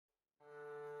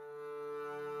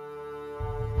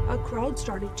a crowd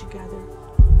started to gather.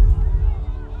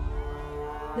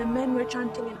 The men were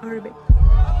chanting in Arabic,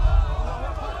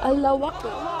 "Allahu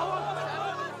Akbar!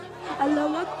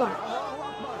 Allahu Akbar!"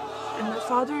 And my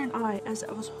father and I, as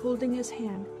I was holding his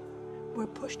hand, were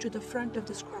pushed to the front of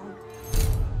this crowd.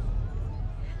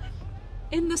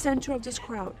 In the center of this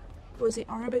crowd was an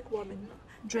Arabic woman,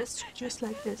 dressed just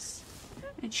like this,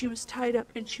 and she was tied up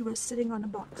and she was sitting on a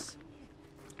box.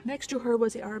 Next to her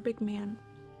was an Arabic man,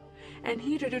 and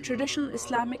he did a traditional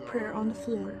Islamic prayer on the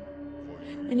floor.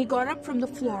 And he got up from the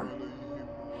floor,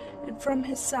 and from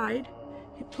his side,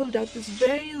 he pulled out this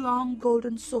very long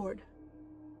golden sword,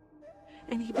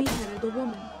 and he beheaded the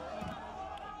woman.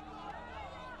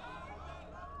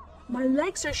 My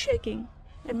legs are shaking,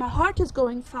 and my heart is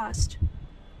going fast.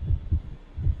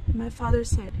 And my father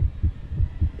said,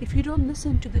 "If you don't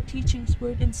listen to the teachings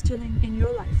we're instilling in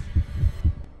your life,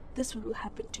 this will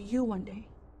happen to you one day."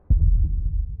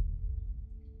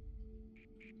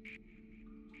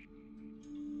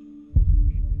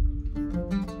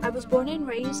 I was born and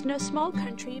raised in a small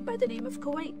country by the name of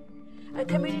Kuwait, a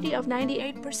community of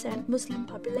 98% Muslim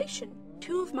population.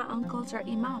 2 of my uncles are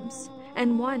imams,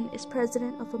 and 1 is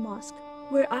president of a mosque,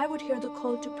 where I would hear the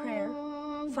call to prayer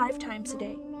 5 times a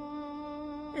day.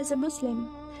 As a Muslim,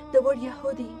 the word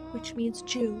Yahudi, which means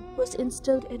Jew, was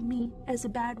instilled in me as a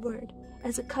bad word,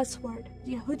 as a cuss word.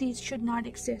 Yahudis should not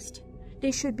exist.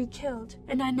 They should be killed,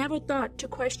 and I never thought to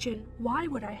question why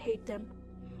would I hate them.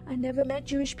 I never met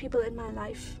Jewish people in my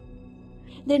life.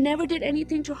 They never did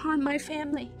anything to harm my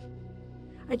family.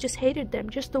 I just hated them.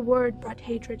 Just the word brought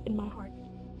hatred in my heart.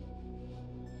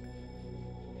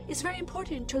 It's very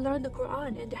important to learn the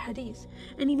Quran and the Hadith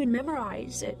and even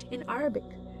memorize it in Arabic.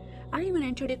 I even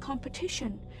entered a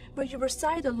competition where you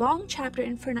recite a long chapter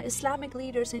in front of Islamic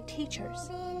leaders and teachers.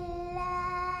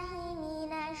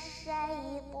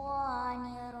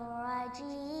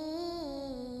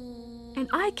 And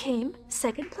I came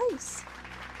 2nd place.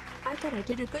 I thought I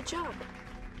did a good job.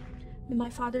 But my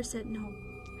father said, "No,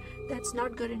 that's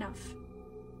not good enough."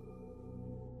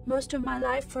 Most of my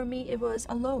life for me, it was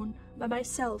alone, by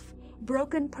myself,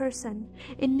 broken person,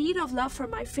 in need of love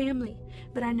from my family,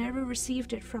 but I never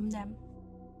received it from them.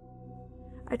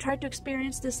 I tried to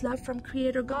experience this love from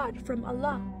Creator God, from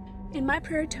Allah. In my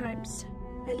prayer times,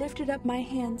 I lifted up my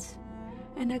hands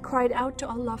and I cried out to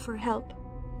Allah for help.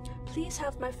 Please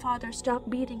have my father stop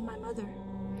beating my mother.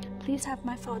 Please have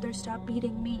my father stop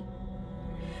beating me.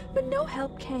 But no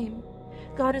help came.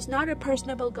 God is not a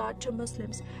personable God to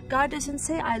Muslims. God doesn't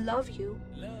say, "I love you."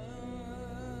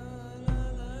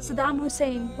 Saddam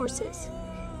Hussein forces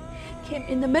came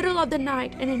in the middle of the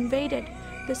night and invaded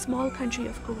the small country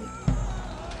of Kuwait.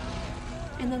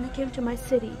 And then they came to my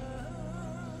city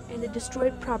and they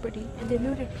destroyed property and they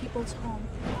looted people's home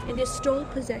and they stole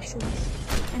possessions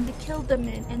and they killed the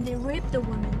men and they raped the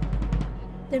women.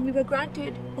 Then we were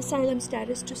granted asylum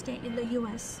status to stay in the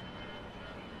US.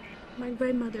 My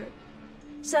grandmother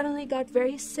suddenly got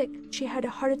very sick. She had a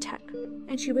heart attack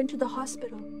and she went to the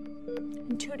hospital.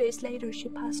 And 2 days later, she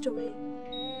passed away.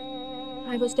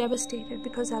 I was devastated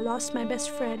because I lost my best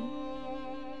friend.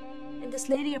 And this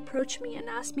lady approached me and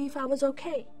asked me if I was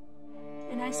okay.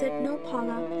 And I said, "No,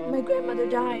 Paula, my grandmother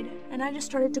died." And I just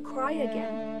started to cry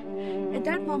again. At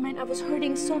that moment, I was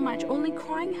hurting so much, only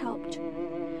crying helped.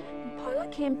 And Paula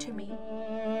came to me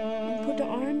and put her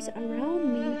arms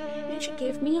around me and she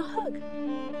gave me a hug.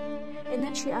 And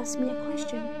then she asked me a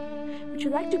question, "Would you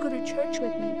like to go to church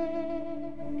with me?"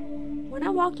 When I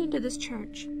walked into this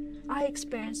church, I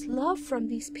experienced love from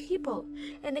these people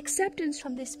and acceptance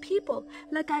from these people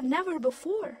like I've never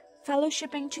before.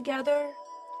 Fellowshipping together.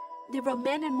 They were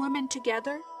men and women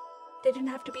together. They didn't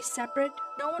have to be separate.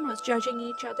 No one was judging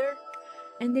each other.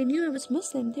 And they knew I was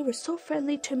Muslim. They were so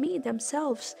friendly to me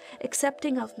themselves,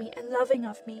 accepting of me and loving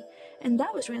of me. And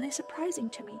that was really surprising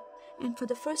to me. And for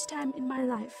the first time in my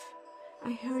life,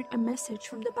 I heard a message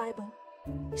from the Bible.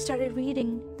 He started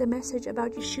reading the message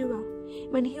about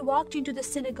Yeshua. When he walked into the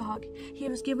synagogue, he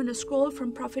was given a scroll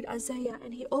from Prophet Isaiah,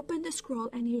 and he opened the scroll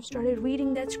and he started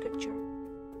reading that scripture.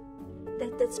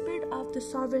 That the Spirit of the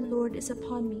Sovereign Lord is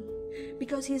upon me,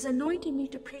 because he has anointed me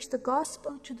to preach the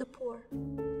gospel to the poor.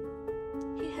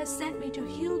 He has sent me to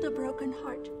heal the broken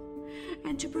heart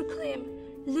and to proclaim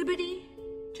liberty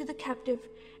to the captive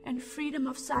and freedom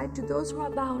of sight to those who are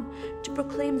bound, to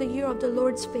proclaim the year of the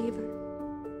Lord's favor.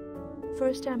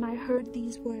 First time I heard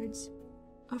these words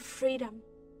of freedom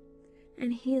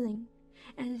and healing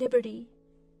and liberty.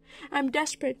 I'm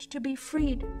desperate to be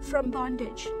freed from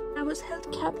bondage. I was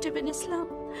held captive in Islam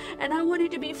and I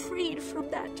wanted to be freed from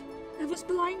that. I was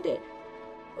blinded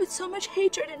with so much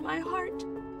hatred in my heart.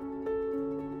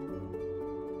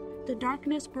 The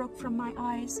darkness broke from my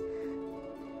eyes.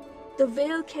 The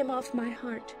veil came off my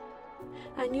heart.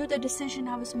 I knew the decision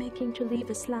I was making to leave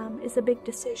Islam is a big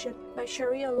decision. By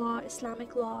Sharia law,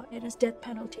 Islamic law, it is death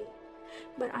penalty.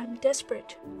 But I'm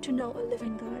desperate to know a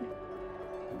living God.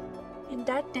 In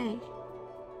that day,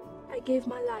 I gave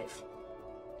my life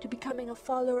to becoming a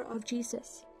follower of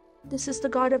Jesus. This is the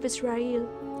God of Israel,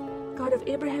 God of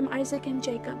Abraham, Isaac, and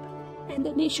Jacob. And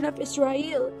the nation of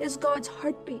Israel is God's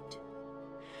heartbeat.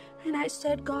 And I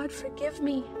said, God, forgive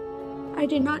me. I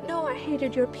did not know I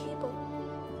hated your people.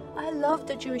 I love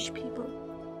the Jewish people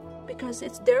because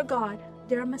it's their God,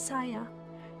 their Messiah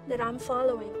that I'm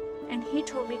following. And He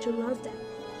told me to love them.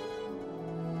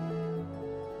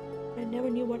 I never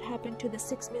knew what happened to the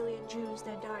 6 million Jews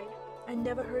that died. I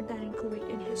never heard that in Kuwait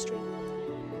in history.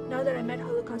 Now that I met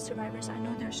Holocaust survivors, I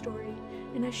know their story,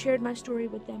 and I shared my story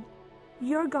with them.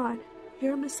 Your God,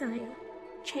 your Messiah,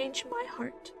 changed my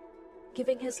heart,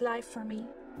 giving His life for me,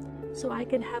 so I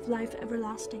can have life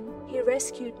everlasting. He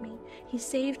rescued me. He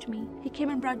saved me. He came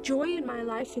and brought joy in my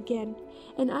life again.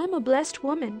 And I'm a blessed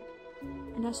woman.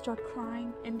 And I start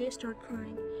crying, and they start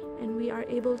crying, and we are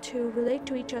able to relate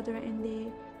to each other, and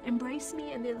they embrace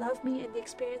me, and they love me, and they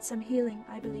experience some healing,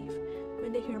 I believe,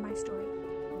 when they hear my story.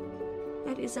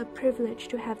 That is a privilege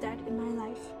to have that in my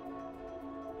life.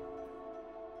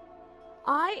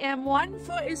 I am one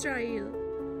for Israel.